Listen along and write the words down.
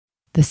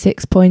The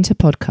 6 Pointer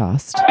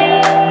Podcast.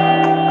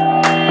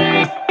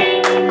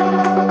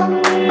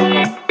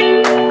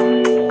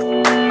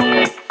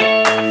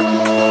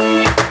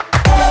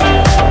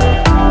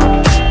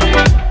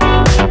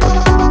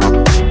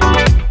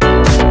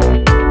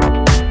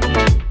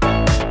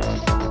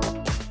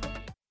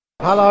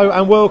 Hello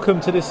and welcome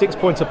to the 6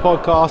 Pointer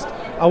Podcast,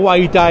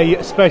 away day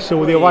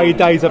special. The away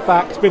days are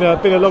back. It's been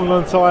a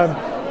long time.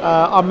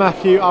 I'm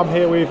Matthew. I'm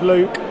here with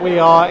Luke. We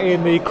are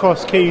in the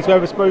Cross Keys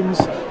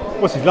Wetherspoons.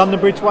 What's it, London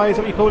Bridge Way? Is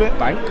that what you called it?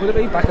 Bank, would it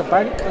be? Back at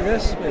Bank, I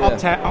guess? Yeah.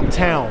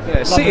 Uptown.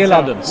 Yeah, City of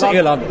London. City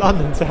of London.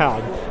 London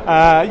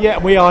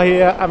town. We are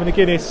here having a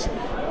Guinness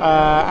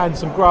and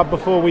some grub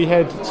before we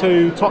head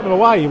to Tottenham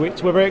away,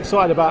 which we're very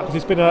excited about because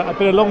it's been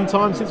a long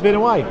time since we've been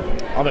away.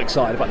 I'm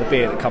excited about the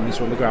beer that comes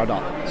from the ground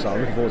up, so I'm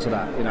looking forward to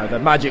that. You know, the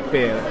magic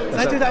beer.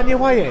 They do that in the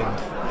away end.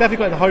 Definitely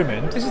got in the home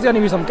end. This is the only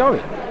reason I'm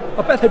going.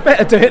 I bet they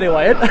better do it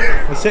anyway.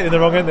 We're sitting in the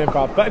wrong end then,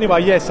 bruv. But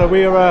anyway, yeah. So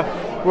we're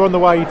on the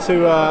way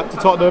to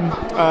Tottenham.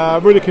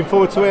 Really looking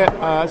forward to it.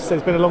 As I said,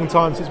 it's been a long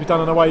time since we've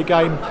done an away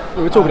game.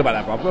 We were talking about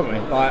that, bruv, weren't we?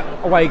 Like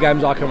away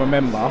games I can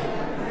remember.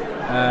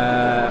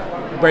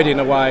 Reading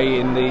away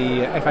in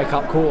the FA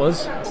Cup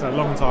quarters. It's a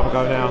long time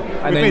ago now.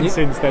 And We've been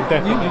since then,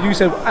 definitely. You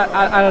said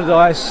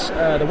Allardyce,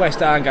 the West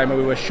Ham game where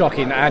we were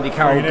shocking. Andy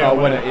Carroll goal,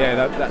 wasn't it? Yeah,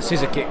 that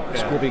scissor kick,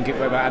 scorpion kick,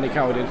 whatever Andy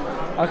Carroll did.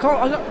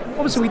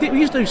 Obviously, we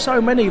used to do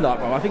so many.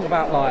 I think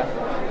about like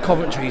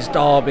Coventry's,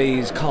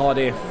 Derby's,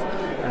 Cardiff,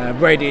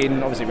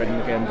 Reading. Obviously Reading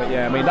again, but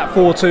yeah, I mean that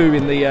 4-2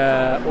 in the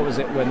what was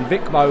it when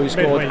Vic Mo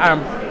scored?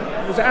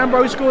 Was it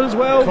Ambrose scored as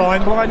well?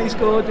 Klein he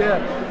scored, yeah.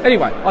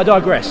 Anyway, I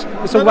digress.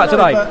 Let's talk about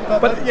today.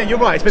 But yeah, you're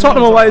right. It's been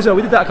Tottenham away as well.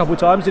 We did that a couple of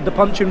times. Did the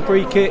punching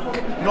free kick.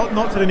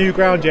 Not to the new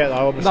ground yet,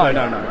 though. Obviously.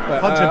 No.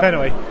 Punching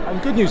penalty.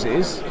 And good news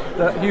is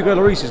that Hugo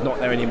Lloris is not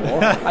there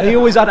anymore, and he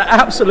always had an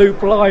absolute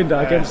blinder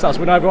against us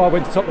whenever I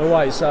went to Tottenham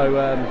away. So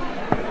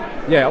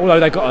although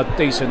they got a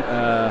decent,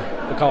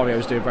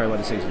 Vicario's doing very well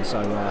this season.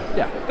 So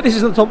but this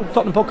is the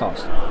Tottenham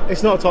podcast.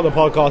 It's not a Tottenham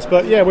podcast,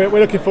 but yeah, we're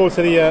looking forward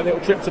to the little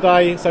trip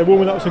today. So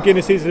warming up with some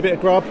Guinnesses and a bit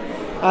of grub.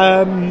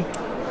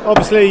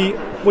 Obviously,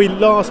 we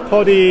last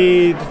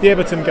podded the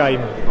Everton game,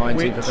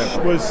 19th of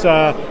February. Was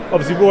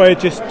obviously Roy had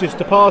just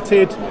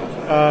departed.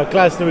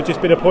 Glasner had just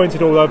been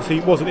appointed, although obviously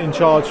he wasn't in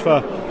charge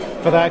for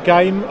that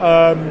game.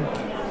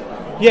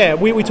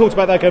 We talked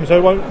about that game, so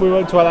we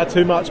won't talk about that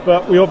too much.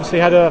 But we obviously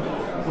had a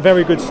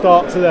very good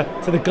start to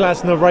the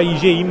Glasner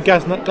regime,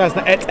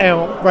 Glasner et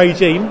al.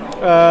 Regime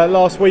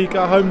last week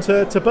at home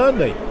to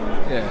Burnley.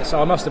 Yeah,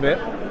 so I must admit,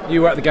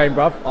 you were at the game,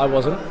 bruv. I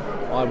wasn't.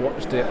 I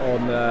watched it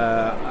on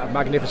a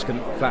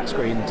magnificent flat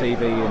screen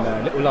TV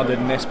in Little London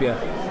in Espia.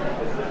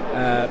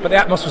 But the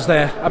atmosphere was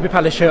there. I had my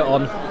Palace shirt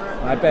on.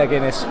 I had Bear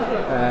Guinness,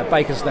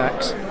 bacon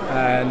snacks,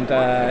 and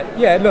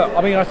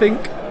I think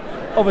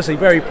obviously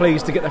very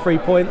pleased to get the 3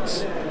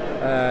 points.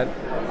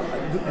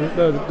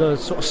 The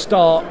sort of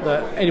start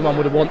that anyone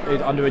would have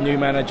wanted under a new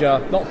manager,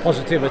 not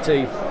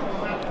positivity,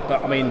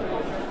 but I mean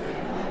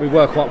we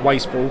were quite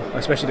wasteful,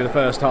 especially in the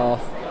first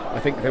half. I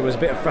think there was a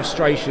bit of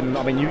frustration.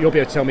 I mean you'll be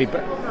able to tell me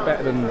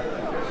better than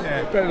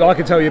I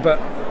can tell you, but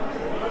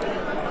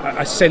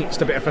I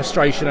sensed a bit of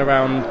frustration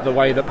around the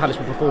way that Palace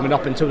were performing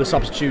up until the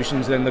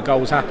substitutions, then the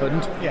goals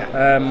happened.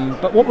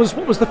 But what was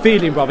the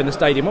feeling, bruv, in the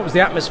stadium? What was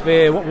the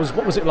atmosphere? What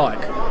was it like?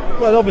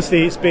 Well,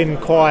 obviously it's been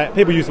quite,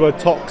 people use the word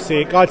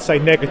toxic, I'd say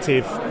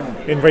negative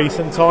in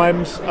recent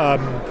times.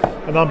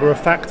 A number of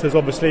factors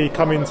obviously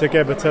coming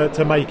together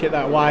to make it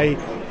that way.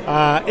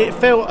 It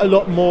felt a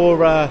lot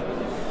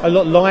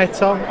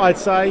lighter, I'd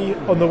say,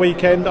 on the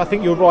weekend. I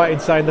think you're right in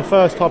saying the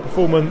first half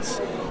performance,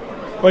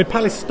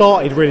 Palace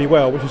started really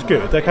well, which was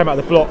good. They came out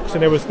of the blocks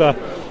and there was the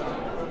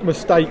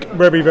mistake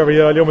very, very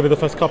early on within the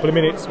first couple of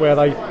minutes where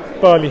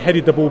Burnley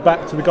headed the ball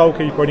back to the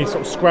goalkeeper and he's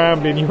sort of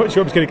scrambling, you weren't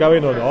sure if he was going to go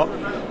in or not.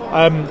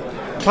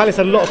 Palace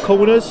had a lot of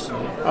corners.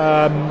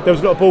 There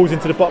was a lot of balls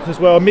into the box as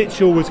well.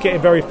 Mitchell was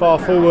getting very far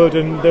forward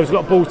and there was a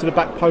lot of balls to the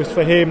back post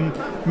for him.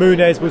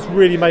 Muniz was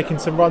really making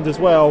some runs as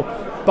well.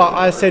 But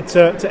I said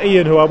to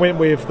Ian, who I went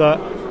with, that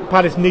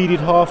Palace needed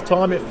half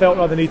time. It felt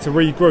like they need to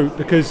regroup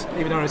because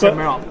even though it's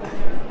up.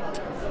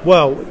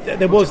 Well,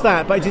 there was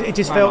that, but it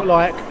just felt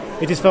like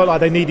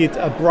they needed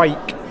a break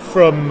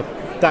from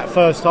that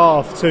first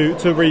half to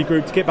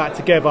regroup, to get back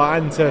together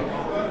and to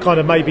kind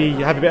of maybe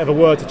have a bit of a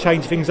word to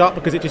change things up,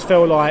 because it just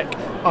felt like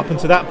up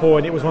until that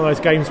point it was one of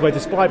those games where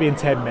despite being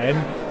 10 men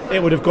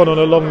it would have gone on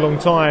a long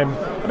time.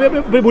 I mean,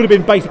 it would have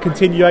been basically a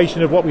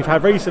continuation of what we've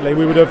had recently.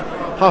 We would have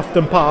huffed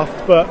and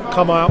puffed but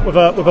come out with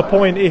a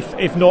point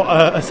if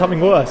not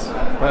something worse.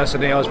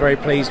 Personally, I was very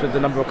pleased with the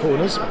number of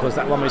corners because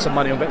that won me some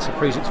money on bets of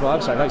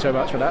 365, so thanks very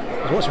much for that.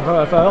 I was watching for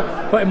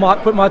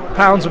NFL, putting my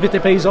pounds of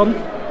 50p's on,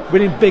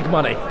 winning big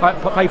money,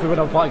 pay for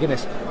another pint of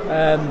Guinness.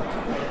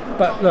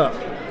 But look,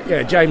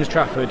 yeah, James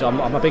Trafford,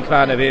 I'm a big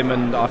fan of him,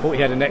 and I thought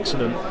he had an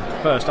excellent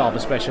first half,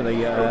 especially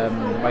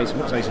made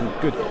some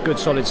good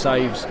solid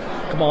saves,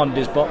 commanded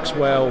his box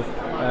well.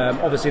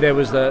 Obviously, there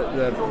was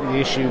the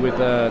issue with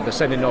the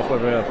sending off.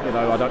 Whether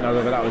I don't know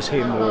whether that was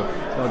him or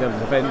the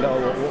defender.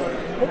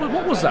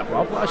 What was that,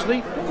 Rob?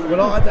 Actually,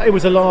 well, it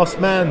was a last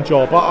man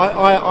job.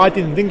 I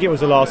didn't think it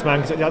was a last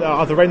man because at the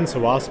other end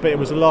to us, but it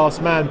was a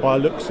last man by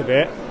the looks of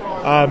it.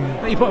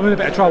 He put him in a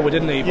bit of trouble,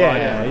 didn't he?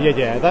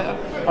 Yeah.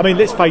 I mean,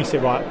 let's face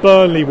it, right?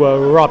 Burnley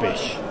were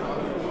rubbish.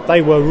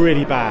 They were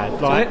really bad.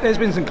 So there's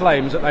been some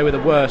claims that they were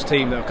the worst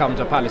team that have come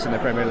to Palace in the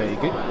Premier League.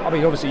 I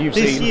mean, obviously you've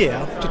this seen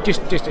year,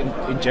 just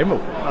in general.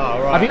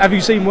 Oh, right. Have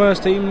you seen worse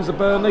teams than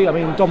Burnley? I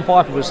mean, Don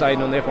Pfeiffer was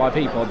saying on the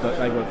FIP pod that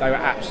they were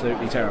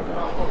absolutely terrible.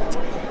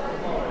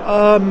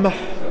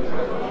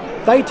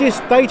 They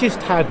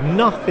just had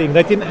nothing.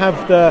 They didn't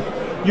have the.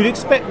 You'd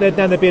expect they'd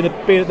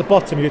be at the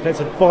bottom. You'd expect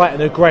some bite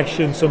and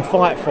aggression, some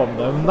fight from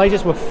them. They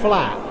just were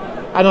flat.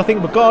 And I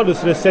think regardless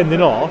of the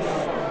sending off,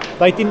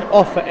 they didn't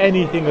offer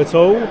anything at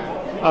all.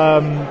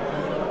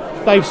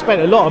 They've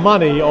spent a lot of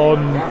money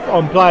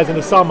on players in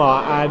the summer,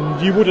 and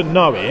you wouldn't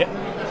know it.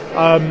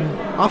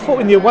 I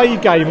thought in the away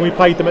game when we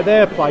played them at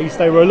their place,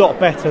 they were a lot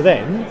better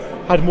then.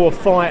 Had more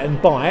fight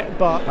and bite,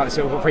 but Palace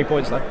still got 3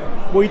 points though.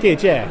 We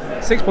did, yeah.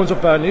 6 points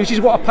off Burnley, which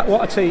is what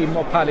a team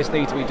of Palace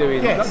need to be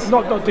doing. Yes.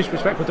 Not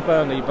disrespectful to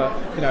Burnley, but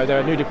they're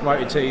a newly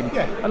promoted team.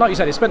 Yeah. And like you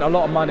said, they spent a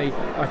lot of money.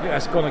 I think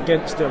that's gone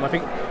against them. I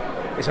think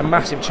it's a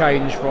massive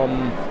change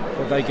from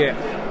what they get.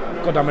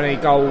 God, how many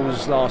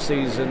goals last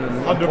season and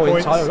 100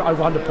 points. points.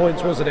 Over 100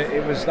 points, wasn't it?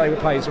 It was they were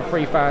playing some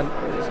free flowing,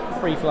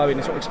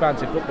 sort of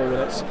expansive football.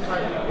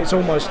 And it's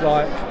almost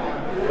like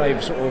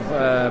they've sort of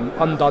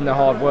undone their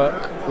hard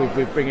work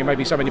with bringing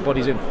maybe so many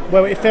bodies in.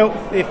 Well, it felt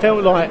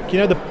like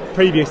the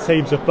previous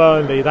teams of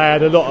Burnley. They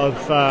had a lot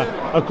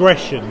of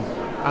aggression,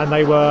 and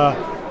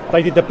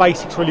they did the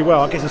basics really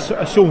well. I guess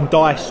a Sean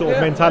Dyche sort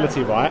of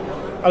mentality, right?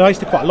 And I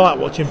used to quite like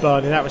watching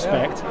Burnley in that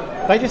respect.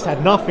 They just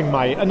had nothing,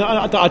 mate. And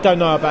I don't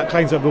know about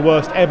claims of the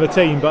worst ever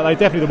team, but they're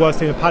definitely the worst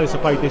team that Palace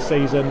have played this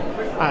season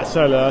at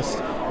Selhurst.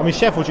 I mean,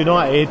 Sheffield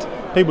United,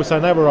 people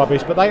saying they were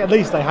rubbish, but at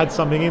least they had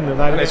something in them.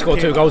 They scored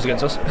 2 goals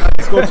against us.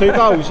 They scored 2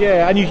 goals,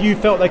 yeah. And you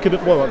felt they could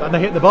have, and they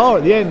hit the bar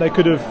at the end. They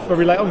could have,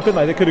 very late on, couldn't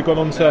they? They could have gone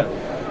on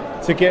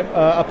to get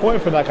a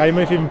point from that game,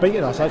 if even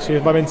beaten us, actually,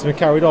 if momentum had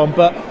carried on.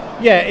 But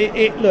yeah,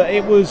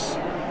 it was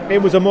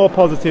a more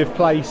positive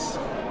place.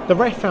 The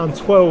ref found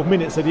 12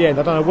 minutes at the end.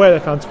 I don't know where they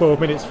found 12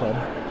 minutes from.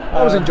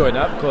 I was enjoying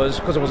that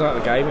because I wasn't at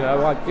the game.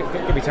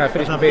 Give me time to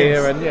finish my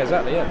beer, and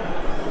exactly.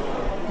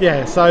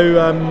 Yeah. So,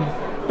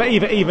 but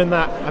even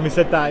that, having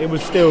said that, it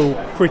was still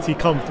pretty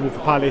comfortable for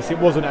Palace. It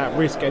wasn't at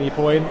risk at any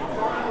point,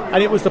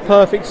 and it was the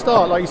perfect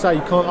start. Like you say,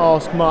 you can't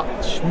ask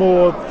much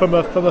more from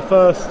a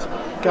first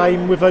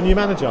game with a new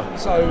manager.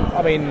 So,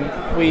 I mean,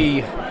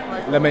 we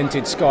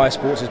lamented Sky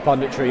Sports'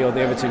 punditry on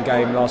the Everton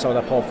game last time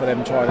on the pod for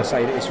them trying to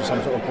say that this was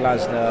some sort of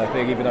Glasner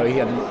thing, even though he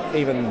hadn't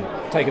even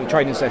taken a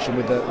training session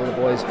with the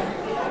boys.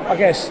 I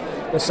guess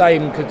the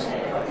same could.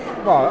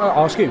 Well,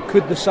 I'll ask you: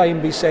 could the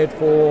same be said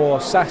for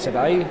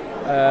Saturday,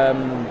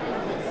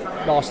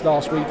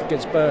 last week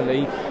against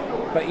Burnley?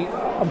 But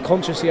I'm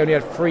conscious he only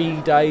had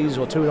 3 days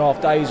or 2.5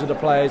 days with the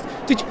players.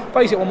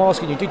 Basically, what I'm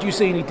asking you: did you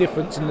see any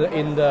difference in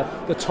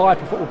the type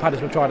of football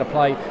Palace were trying to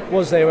play?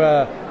 Was there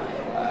a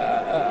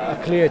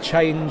clear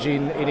change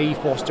in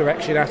ethos,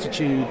 direction,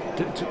 attitude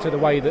to the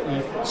way that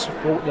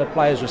the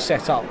players were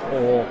set up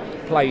or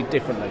played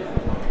differently?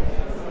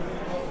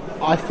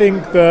 I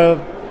think the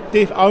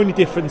only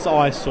difference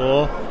I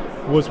saw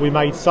was we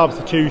made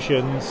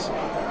substitutions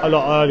a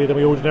lot earlier than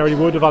we ordinarily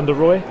would have under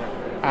Roy,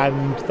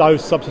 and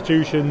those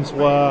substitutions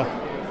were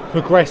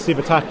progressive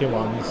attacking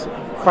ones.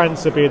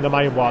 França being the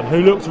main one,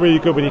 who looked really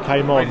good when he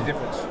came on. Made a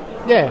difference.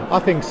 Yeah, I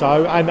think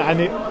so,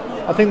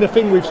 I think the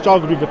thing we've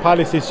struggled with the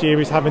Palace this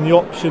year is having the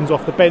options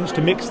off the bench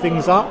to mix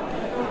things up,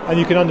 and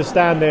you can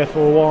understand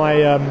therefore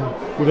why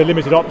with the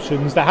limited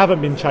options there haven't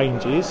been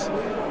changes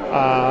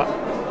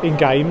in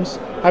games.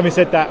 Having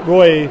said that,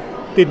 Roy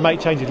did make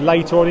changes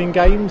later on in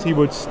games. He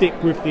would stick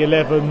with the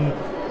 11,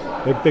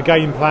 the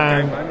game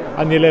plan,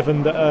 and the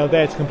 11 that are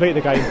there to complete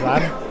the game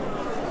plan.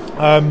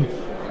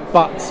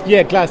 But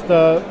yeah,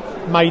 Glasner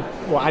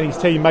and his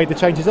team made the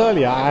changes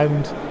earlier,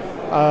 and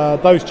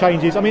those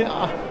changes, I mean,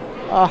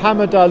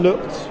 Hamada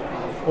looked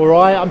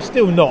alright. I'm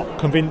still not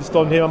convinced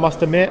on him, I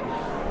must admit.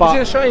 But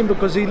it's a shame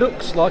because he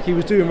looks like he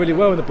was doing really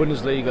well in the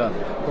Bundesliga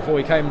before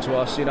he came to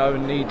us,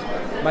 and he'd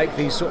make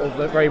these sort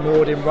of very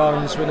marauding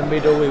runs through the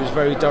middle. He was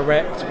very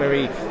direct,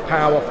 very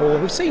powerful.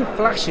 We've seen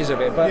flashes of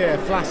it, but yeah,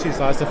 flashes.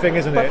 That's the thing,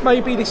 isn't it? But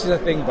maybe this is a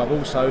thing, Bob.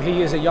 Also,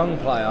 he is a young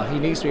player. He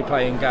needs to be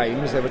playing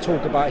games. There were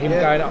talk about him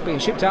going up, being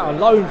shipped out on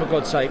loan, for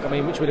God's sake. I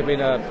mean, which would have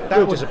been a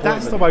real disappointment.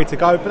 That's the way to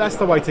go. But that's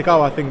the way to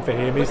go, I think, for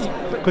him, is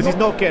because he's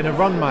not getting a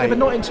run, mate. Yeah, but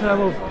not in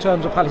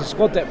terms of Palace's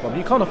squad depth.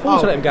 You can't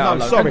afford to let him go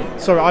out on loan.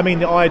 Sorry. I mean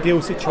the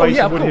ideal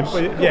situation would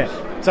have. Yeah.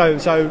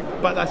 So,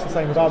 but that's the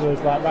same with others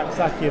like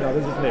Raksaki and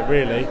others, isn't it?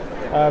 Really,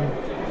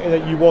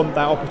 that you want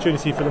that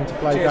opportunity for them to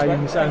play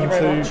games and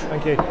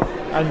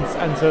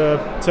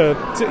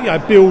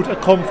to build a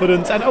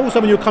confidence, and also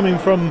when you're coming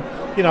from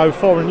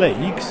foreign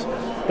leagues,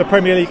 the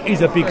Premier League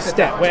is a big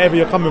step wherever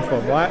you're coming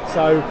from, right?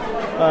 So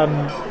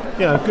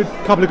good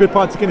couple of good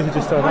pints of Guinness have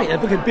just turned up. Mate, they're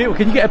looking beautiful.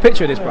 Can you get a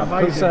picture of this, bro?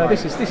 Amazing,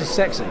 Because mate. this is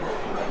sexy.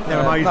 They're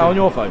amazing. No, on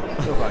your phone.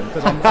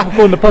 Because I'm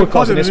recording the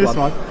podcast on this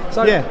one.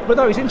 So, yeah. But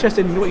no, it's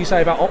interesting what you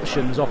say about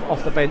options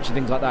off the bench and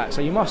things like that.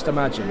 So you must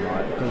imagine,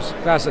 right? Because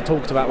Glasner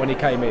talked about when he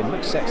came in.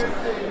 Looks sexy.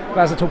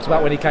 Glasner talked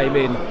about when he came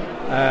in.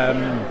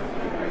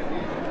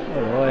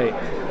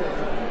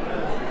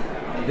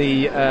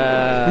 The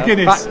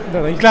Guinness.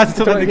 Glad to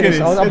talk about the Guinness.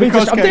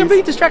 I'm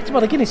being distracted by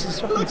the Guinness. It's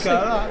fucking sick.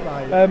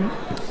 That,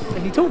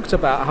 And he talked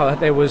about how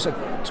there was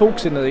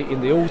talks in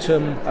the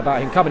autumn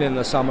about him coming in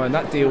the summer, and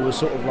that deal was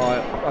sort of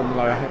like, I don't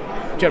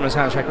know, gentleman's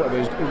handshake, whatever.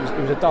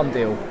 It was a done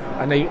deal,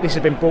 and this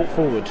had been brought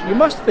forward. You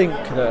must think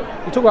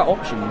that you talk about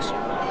options.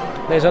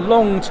 There's a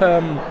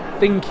long-term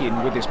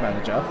thinking with this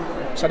manager,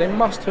 so they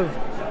must have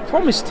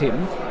promised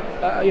him,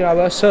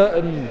 a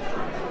certain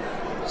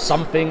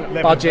something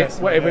budget,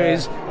 whatever it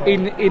is,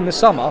 in the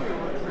summer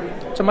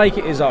to make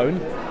it his own,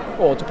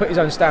 or to put his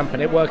own stamp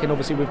in it, working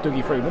obviously with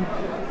Dougie Freeman.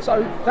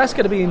 So that's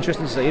going to be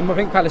interesting to see him. I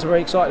think Palace are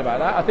very excited about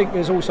that. I think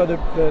there's also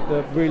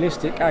the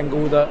realistic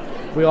angle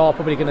that we are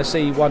probably going to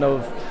see one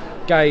of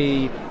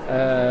Gay,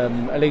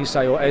 Elise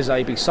or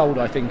Eze be sold,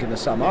 I think, in the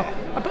summer.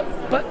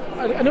 But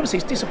and obviously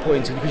it's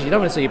disappointing because you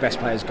don't want to see your best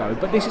players go,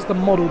 but this is the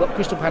model that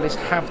Crystal Palace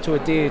have to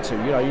adhere to.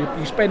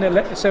 You spend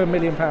 £7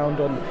 million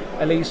on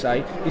Elise,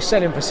 you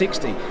sell him for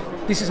 60.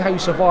 This is how you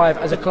survive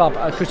as a club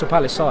at Crystal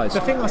Palace size.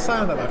 the thing I say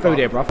on that, though, Food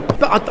here, bruv.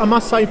 But I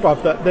must say,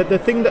 bruv, that the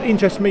thing that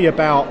interests me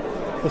about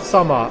the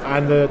summer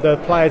and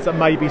the players that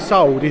may be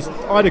sold is,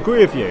 I'd agree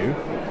with you,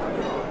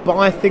 but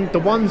I think the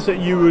ones that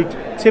you would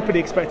typically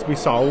expect to be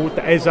sold,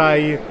 the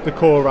Eze, the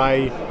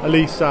Corre,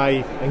 Elise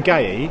and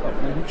Gay,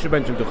 You should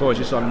mention Decoy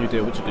just signed a new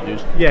deal, which is good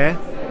news. yeah,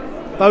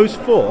 those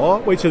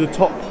four, which are the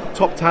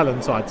top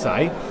talents, I'd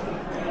say,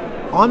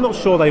 I'm not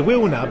sure they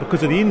will now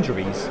because of the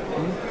injuries.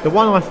 The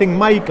one I think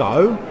may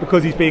go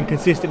because he's being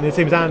consistent in the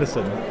team is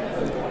Anderson.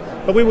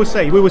 But we will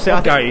see.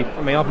 Gay,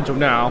 I mean, up until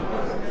now,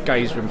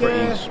 Gay's been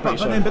pretty but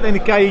solid. then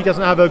Gay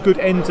doesn't have a good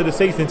end to the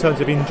season in terms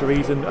of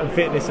injuries and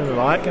fitness and the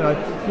like.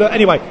 Look,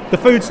 anyway, the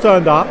food's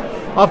turned up.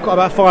 I've got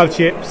about 5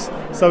 chips,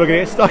 so we're going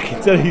to get stuck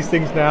into these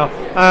things now.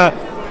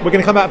 We're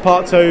going to come back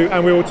part 2,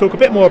 and we will talk a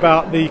bit more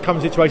about the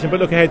current situation, but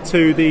look ahead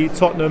to the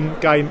Tottenham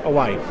game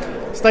away.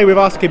 Stay with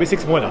us, keep it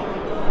 6-pointer.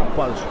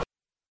 Buzz.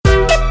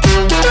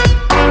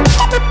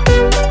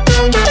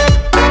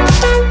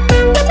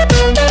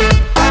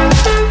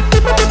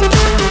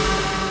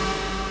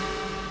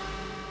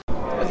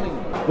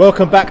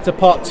 Welcome back to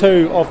part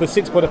 2 of the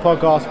 6-pointer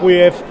podcast. We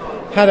have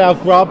had our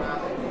grub,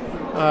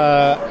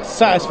 not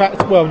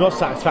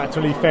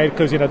satisfactorily fed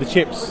because the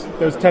chips,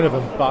 there was 10 of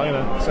them,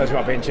 but So it's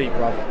about being cheap,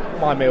 bruv.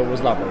 My meal was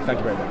lovely. Thank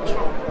you very much.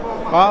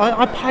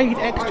 I paid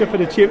extra for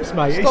the chips,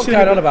 mate. Stop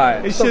going on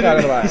about it. It should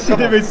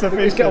have been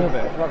sufficient. Let's get on with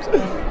it.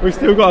 We've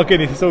still got our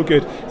Guinness, it's all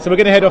good. So we're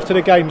going to head off to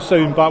the game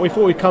soon, but we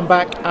thought we'd come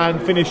back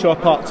and finish our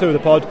part 2 of the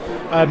pod.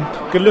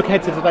 Going to look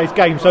ahead to today's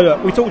game. So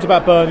look, we talked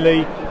about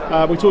Burnley,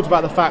 we talked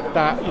about the fact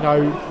that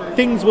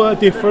things were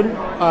different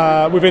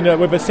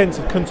with a sense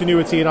of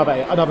continuity and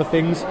other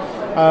things.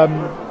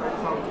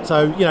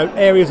 So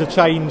areas of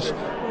change,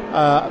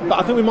 but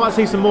I think we might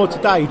see some more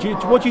today.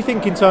 What do you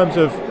think in terms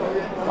of,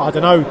 I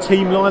don't know,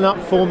 team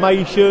lineup,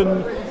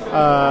 formation,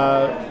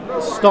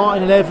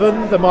 starting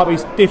 11 that might be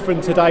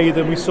different today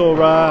than we saw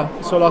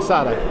last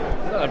Saturday? I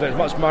don't know if there's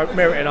much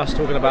merit in us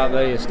talking about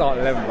the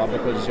starting 11, but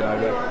because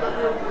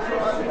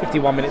we're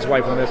 51 minutes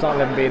away from the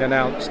starting 11 being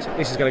announced.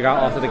 This is going to go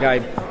out after the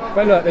game.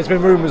 But look, there's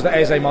been rumours that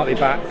Eze might be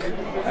back.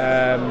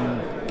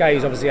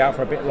 Gay's obviously out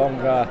for a bit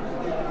longer.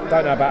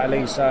 Don't know about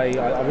Elise. I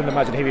wouldn't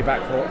imagine he'll be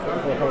back for a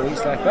couple of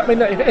weeks left. But I mean,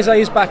 look, if Eze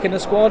is back in the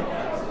squad,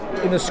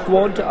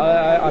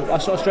 I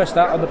sort of stressed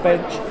that on the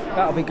bench.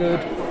 That'll be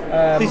good.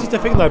 This is the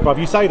thing though, bruv,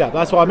 you say that,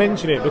 that's why I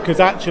mention it, because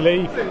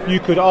actually you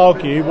could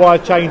argue why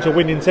change a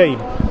winning team.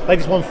 They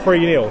just won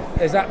 3-0.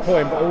 There's that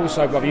point, but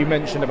also, bruv, you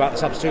mentioned about the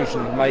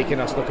substitutions making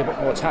us look a bit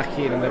more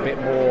attacking and a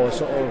bit more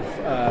sort of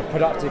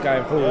productive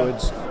going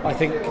forwards. I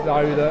think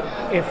though that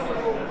if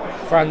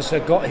France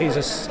had got his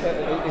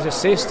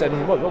assist,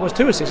 and what was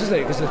 2 assists, isn't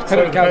it? Because the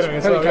penalty counts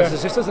as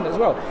assist, doesn't it, as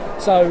well?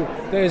 So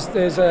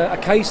there's a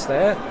case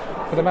there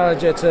for the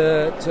manager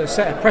to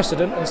set a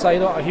precedent and say,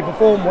 look, if you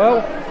perform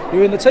well,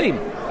 you're in the team.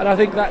 And I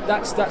think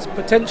that's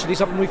potentially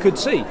something we could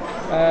see.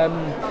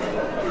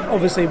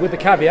 Obviously, with the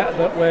caveat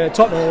that we're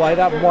Tottenham away,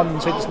 that haven't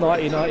won since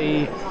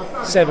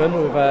 1997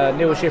 with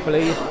Neil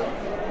Shipley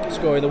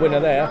scoring the winner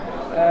there.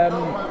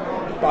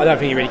 But I don't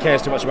think he really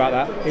cares too much about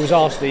that. He was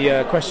asked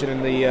the question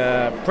in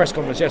the press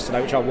conference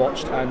yesterday, which I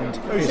watched, and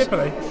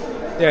Shipley?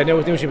 Yeah,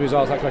 Neil Shipley was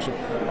asked that question,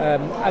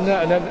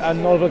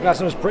 and Oliver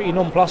Glasner was pretty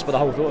nonplussed by the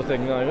whole sort of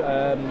thing.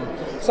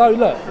 So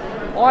look,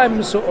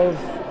 I'm sort of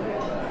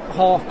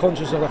half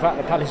conscious of the fact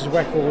that Palace's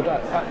record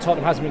at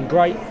Tottenham hasn't been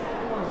great.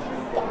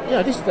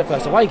 But, this is the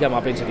first away game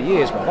I've been to for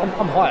years, bro.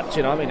 I'm hyped.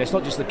 I mean, it's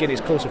not just the Guinness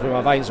coursing through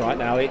my veins right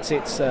now. It's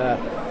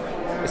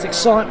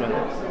excitement,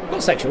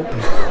 not sexual.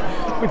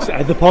 We just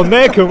had the pond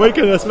there, couldn't we?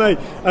 That's me.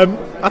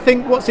 I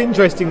think what's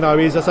interesting though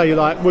is, I say,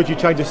 like, would you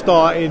change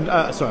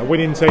a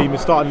winning team, a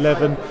starting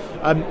 11?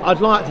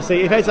 I'd like to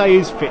see if Eze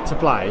is fit to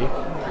play.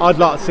 I'd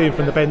like to see him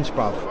from the bench,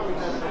 bruv.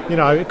 You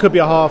know, it could be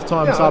a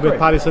half-time sub if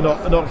Palace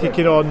are not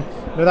kicking on.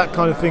 You know, that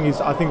kind of thing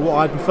is, I think, what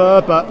I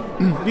prefer. But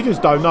you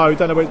just don't know.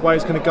 Don't know which way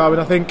it's going to go.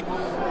 And I think,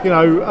 you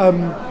know,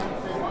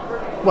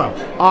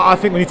 I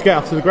think we need to get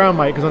up to the ground,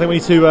 mate, because I think we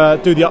need to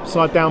do the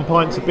upside-down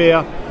pints of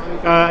beer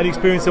and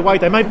experience the away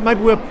day.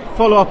 Maybe we'll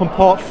follow up on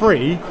part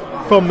 3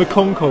 from the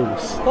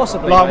concourse.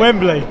 Possibly, like mate.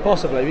 Wembley.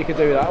 Possibly, we could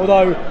do that.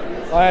 Although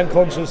I am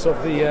conscious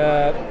of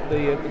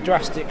the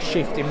drastic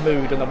shift in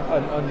mood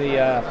on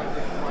the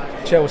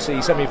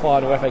Chelsea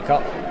semi-final FA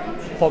Cup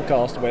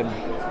podcast when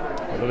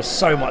there was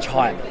so much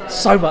hype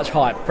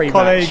pre-match.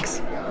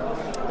 Colleagues.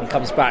 And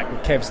comes back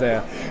with Kev's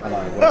there. And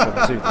I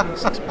welcome to the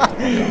 6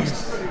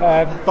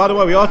 podcast. By the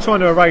way, we are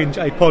trying to arrange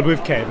a pod with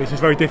Kev, which is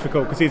very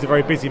difficult because he's a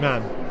very busy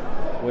man.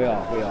 We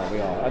are.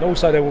 And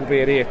also there will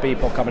be an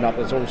EFB pod coming up.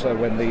 That's also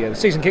when the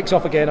season kicks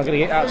off again. I'm going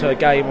to get out to a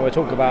game where we'll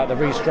talk about the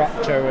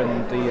restructure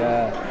and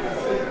the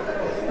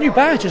new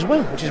badge as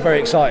well, which is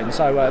very exciting.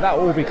 So that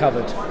will all be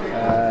covered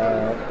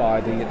by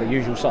the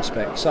usual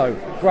suspects. So,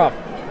 bruv,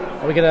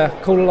 are we going to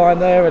call a line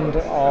there? And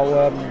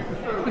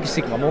we can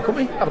stick one more,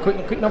 couldn't we? Have a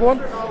quick another one?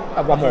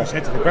 Have one more. Let's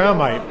head to the ground,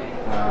 mate.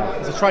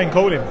 There's a train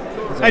calling.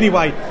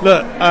 Anyway,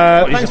 look.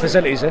 Use the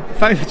facilities here.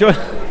 Thanks for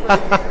joining.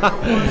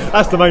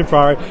 That's the main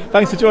priority.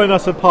 Thanks for joining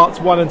us for parts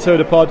 1 and 2 of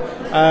the pod.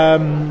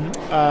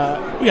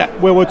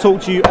 We'll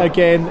talk to you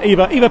again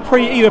either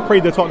pre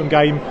the Tottenham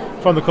game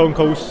from the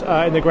concourse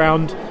in the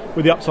ground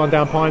with the upside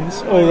down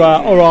pints, or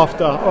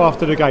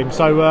after the game.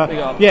 So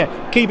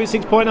keep it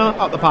 6-pointer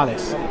up the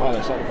Palace. Up the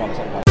Palace.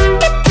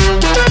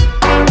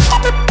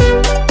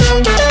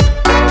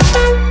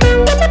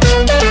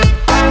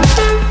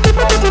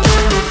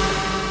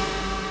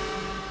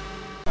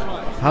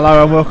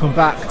 Hello and welcome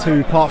back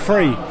to part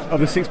 3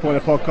 of the 6-pointer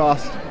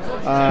podcast.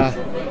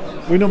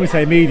 We normally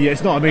say immediate.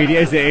 It's not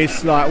immediate, is it?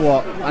 It's like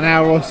an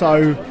hour or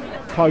so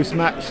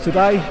post-match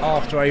today.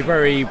 After a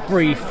very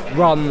brief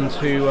run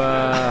to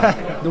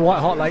the White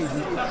Hart Lane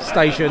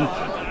station,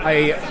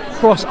 a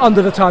cross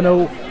under the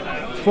tunnel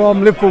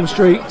from Liverpool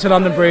Street to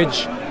London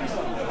Bridge,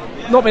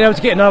 not being able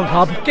to get another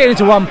pub, getting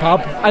into one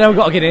pub, and then we've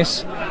got a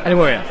Guinness, and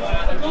we're here.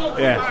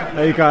 Yeah,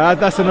 there you go.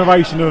 That's a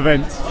narration of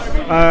events.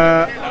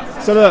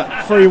 So look,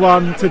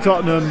 3-1 to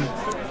Tottenham.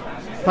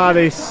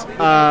 Palace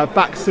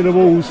backs to the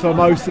walls for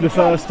most of the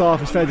first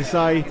half, it's fair to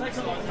say,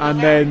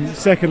 and then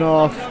second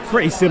half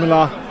pretty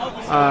similar.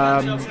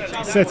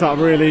 Set up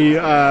really,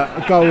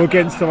 a goal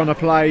against them on a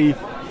play,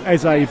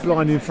 Eze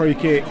blinding free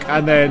kick,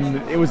 and then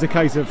it was a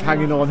case of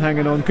hanging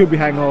on, could we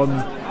hang on,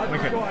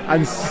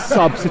 and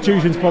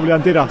substitutions probably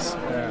undid us.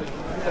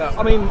 Yeah,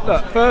 I mean,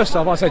 look, first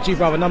off, I said to you,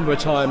 brother, a number of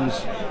times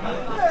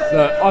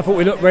that I thought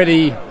we looked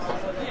really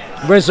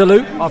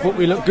resolute. I thought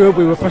we looked good.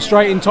 We were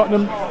frustrating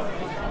Tottenham.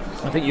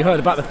 I think you heard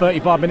about the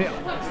 35-minute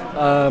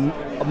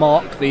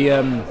mark.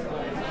 The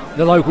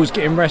locals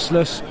getting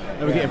restless.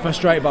 They were getting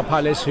frustrated by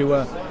Palace, who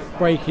were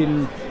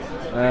breaking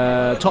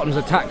Tottenham's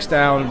attacks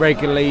down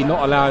regularly,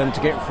 not allowing them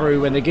to get through.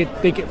 When they did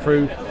get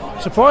through,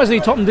 surprisingly,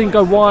 Tottenham didn't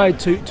go wide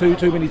too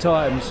many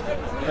times,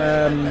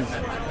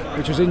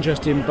 which was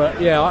interesting. But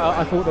yeah,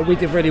 I thought that we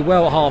did really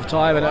well at half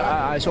time, and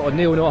I sort of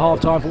 0-0 at half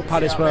time. I thought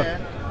Palace were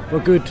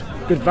good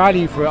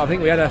value for it. I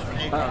think we had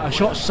a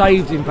shot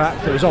saved, in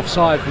fact, that was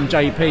offside from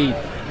JP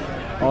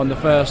on the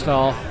first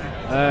half.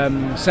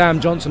 Sam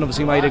Johnson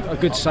obviously made a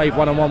good save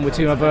one-on-one with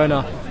Timo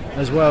Werner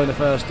as well in the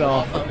first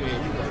half.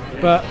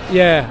 But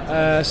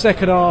yeah,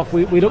 second half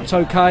we looked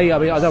okay. I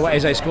mean, I don't know what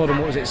Eze scored on,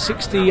 what was it,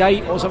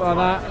 68 or something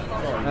like that.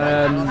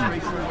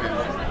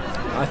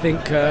 I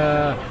think,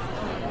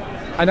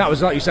 and that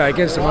was, like you say,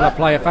 against the runner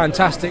play, a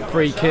fantastic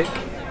free kick.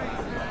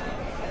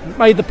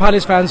 Made the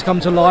Palace fans come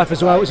to life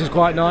as well, which is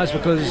quite nice,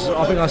 because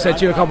I think I said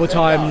to you a couple of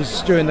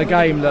times during the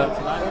game that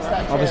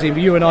obviously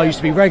you and I used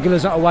to be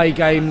regulars at away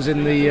games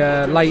in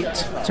the late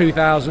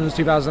 2000s,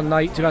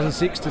 2008,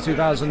 2006 to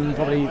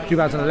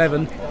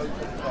 2011,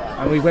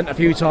 and we went a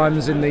few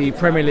times in the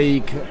Premier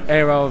League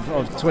era of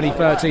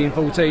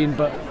 2013-14,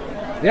 but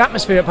the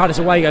atmosphere at Palace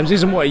away games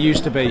isn't what it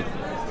used to be.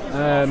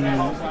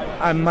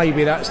 And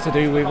maybe that's to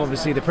do with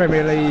obviously the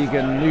Premier League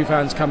and new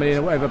fans coming in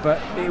or whatever,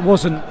 but it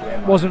wasn't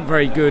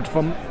very good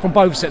from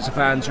both sets of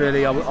fans,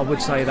 really. I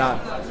would say that.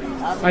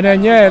 And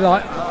then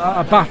like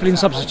a baffling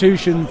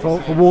substitution for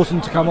Wharton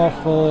to come off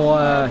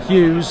for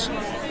Hughes,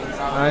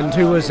 and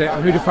who was it?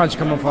 Who did Francis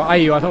come on for?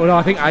 Ayew.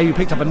 I think Ayew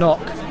picked up a knock,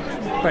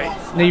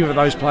 but neither of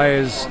those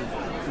players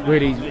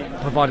really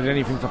provided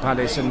anything for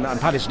Palace, and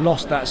Palace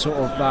lost that sort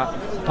of that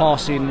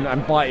passing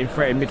and biting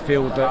threat in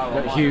midfield that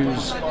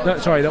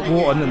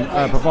Wharton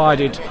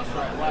provided,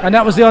 and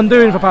that was the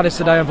undoing for Palace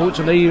today.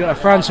 Unfortunately,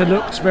 França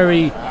looked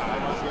very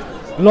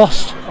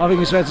lost, I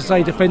think it's fair to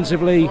say,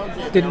 defensively.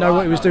 Didn't know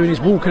what he was doing. He's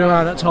walking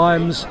around at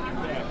times.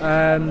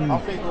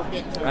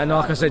 And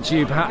like I said to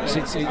you, perhaps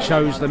it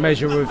shows the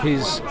measure of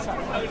his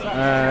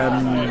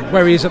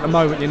where he is at the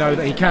moment. You know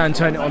that he can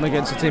turn it on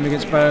against a team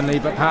against Burnley,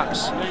 but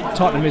perhaps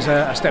Tottenham is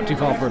a step too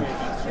far for him.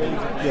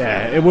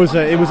 Yeah, it was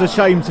a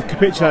shame to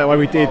capitulate the way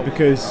we did,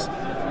 because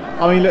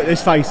I mean, look,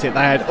 let's face it,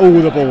 they had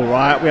all the ball,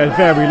 right? We had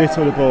very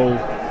little of the ball.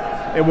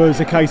 It was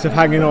a case of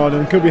hanging on,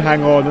 and could we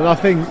hang on? And I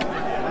think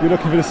you're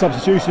looking for the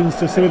substitutions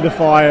to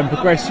solidify and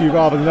progress you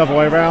rather than the other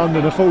way around,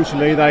 and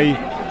unfortunately they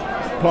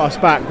put us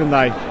back, didn't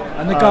they?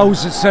 And the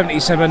goals at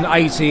 77,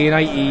 80 and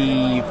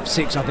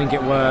 86, I think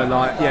it were,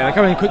 they're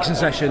coming in quick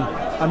succession.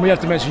 And we have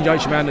to mention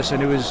Joachim Andersen,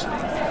 who was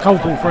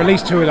culpable for at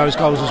least 2 of those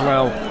goals as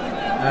well.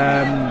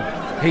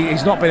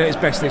 He's not been at his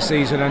best this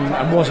season, and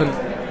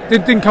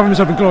didn't cover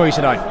himself in glory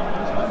today.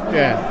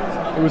 Yeah,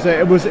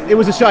 it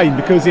was a shame,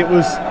 because it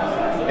was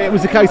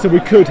a case that we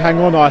could hang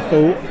on, I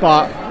thought,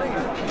 but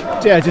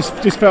yeah,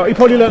 just felt he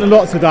probably learnt a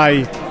lot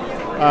today,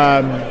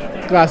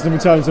 Glasner, in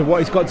terms of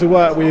what he's got to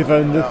work with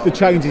and the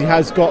changes he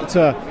has got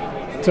to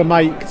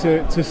make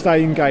to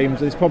stay in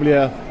games. It's probably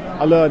a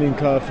learning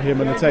curve for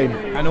him and the team.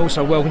 And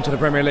also welcome to the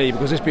Premier League,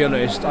 because let's be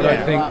honest, I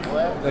don't think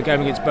the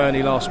game against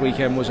Burnley last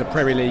weekend was a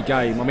Premier League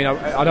game. I mean,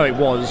 I know it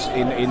was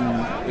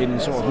in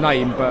sort of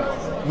name, but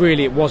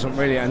really it wasn't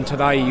really. And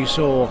today you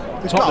saw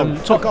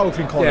Tottenham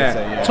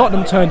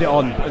Tottenham turned it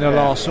on in the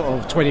last sort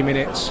of 20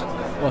 minutes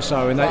or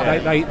so, and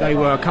they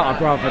were cut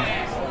above.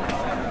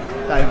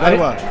 They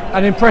were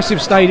an impressive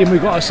stadium,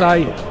 we've got to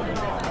say.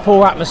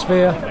 Poor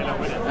atmosphere,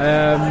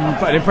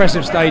 but an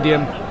impressive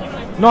stadium.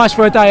 Nice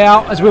for a day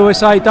out, as we always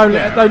say. Don't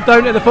let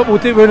the football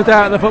ruin a day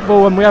out of the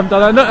football, and we haven't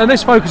done that. And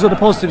let's focus on the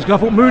positives,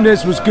 because I thought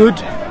Muniz was good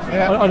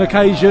on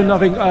occasion. I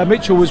think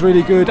Mitchell was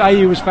really good.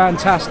 Ayew was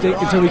fantastic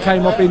until he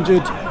came off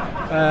injured.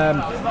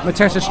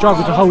 Mateta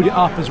struggled to hold it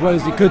up as well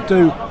as he could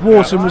do.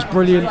 Wharton was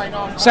brilliant.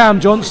 Sam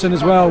Johnson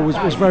as well was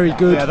very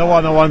good. Yeah, the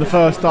one that won the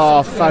first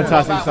half,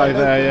 fantastic save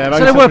there. Yeah,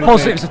 so there were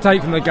positives to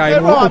take from the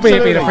game,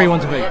 albeit being a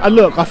 3-1 defeat. And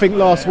look, I think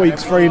last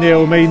week's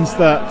 3-0 means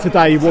that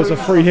today was a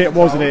free hit,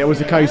 wasn't it? It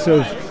was a case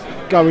of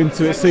go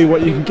into it, see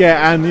what you can get,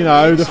 and you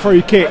know the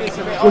free kick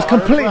was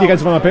completely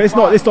against Van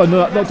Persie. It's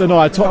not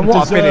denied. Tottenham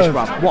what a finish,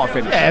 bruv. What a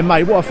finish. Yeah,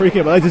 mate, what a free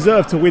kick. But they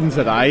deserve to win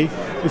today.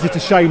 It's just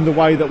a shame the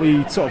way that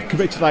we sort of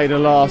capitulated the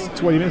last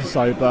 20 minutes or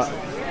so, but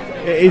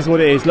it is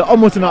what it is. Look,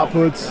 onwards and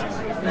upwards.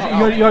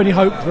 You only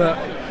hope that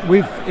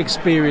with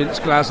experience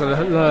Glasner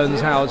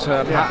learns how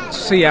to perhaps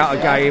see out a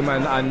game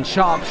and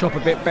shut up shop a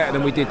bit better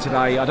than we did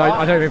today. I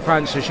don't think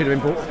Francis should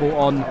have been brought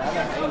on.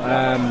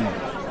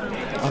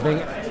 I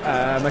think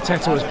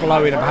Mateta was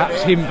blowing, and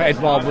perhaps him for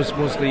Edouard was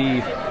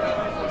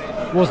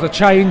the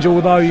change,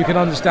 although you can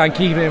understand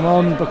keeping him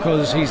on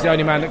because he's the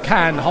only man that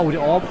can hold it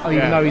up,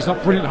 even though he's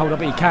not brilliant to hold it up,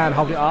 but he can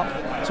hold it up.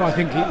 So I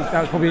think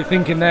that was probably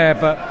thinking there.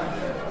 But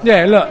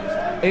yeah, look,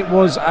 it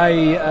was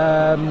a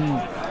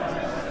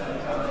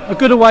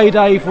good away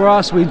day for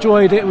us. We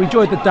enjoyed it. We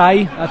enjoyed the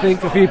day. I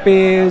think a few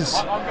beers,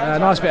 a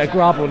nice bit of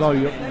grub. Although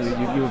you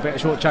were a bit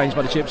short-changed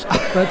by the chips,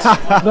 but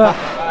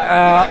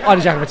I had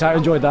a jacket potato.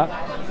 Enjoyed that.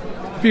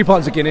 A few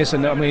pints of Guinness,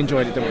 and we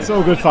enjoyed it, didn't we? It's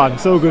all good fun.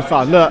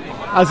 Look,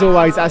 as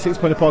always, at 6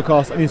 Pointer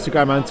Podcast on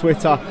Instagram and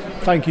Twitter.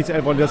 Thank you to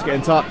everyone who does get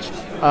in touch.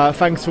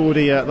 Thanks for all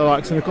the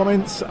likes and the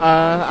comments.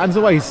 And as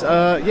always,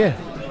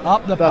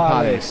 up the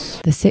palace.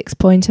 The 6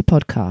 Pointer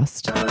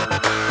Podcast.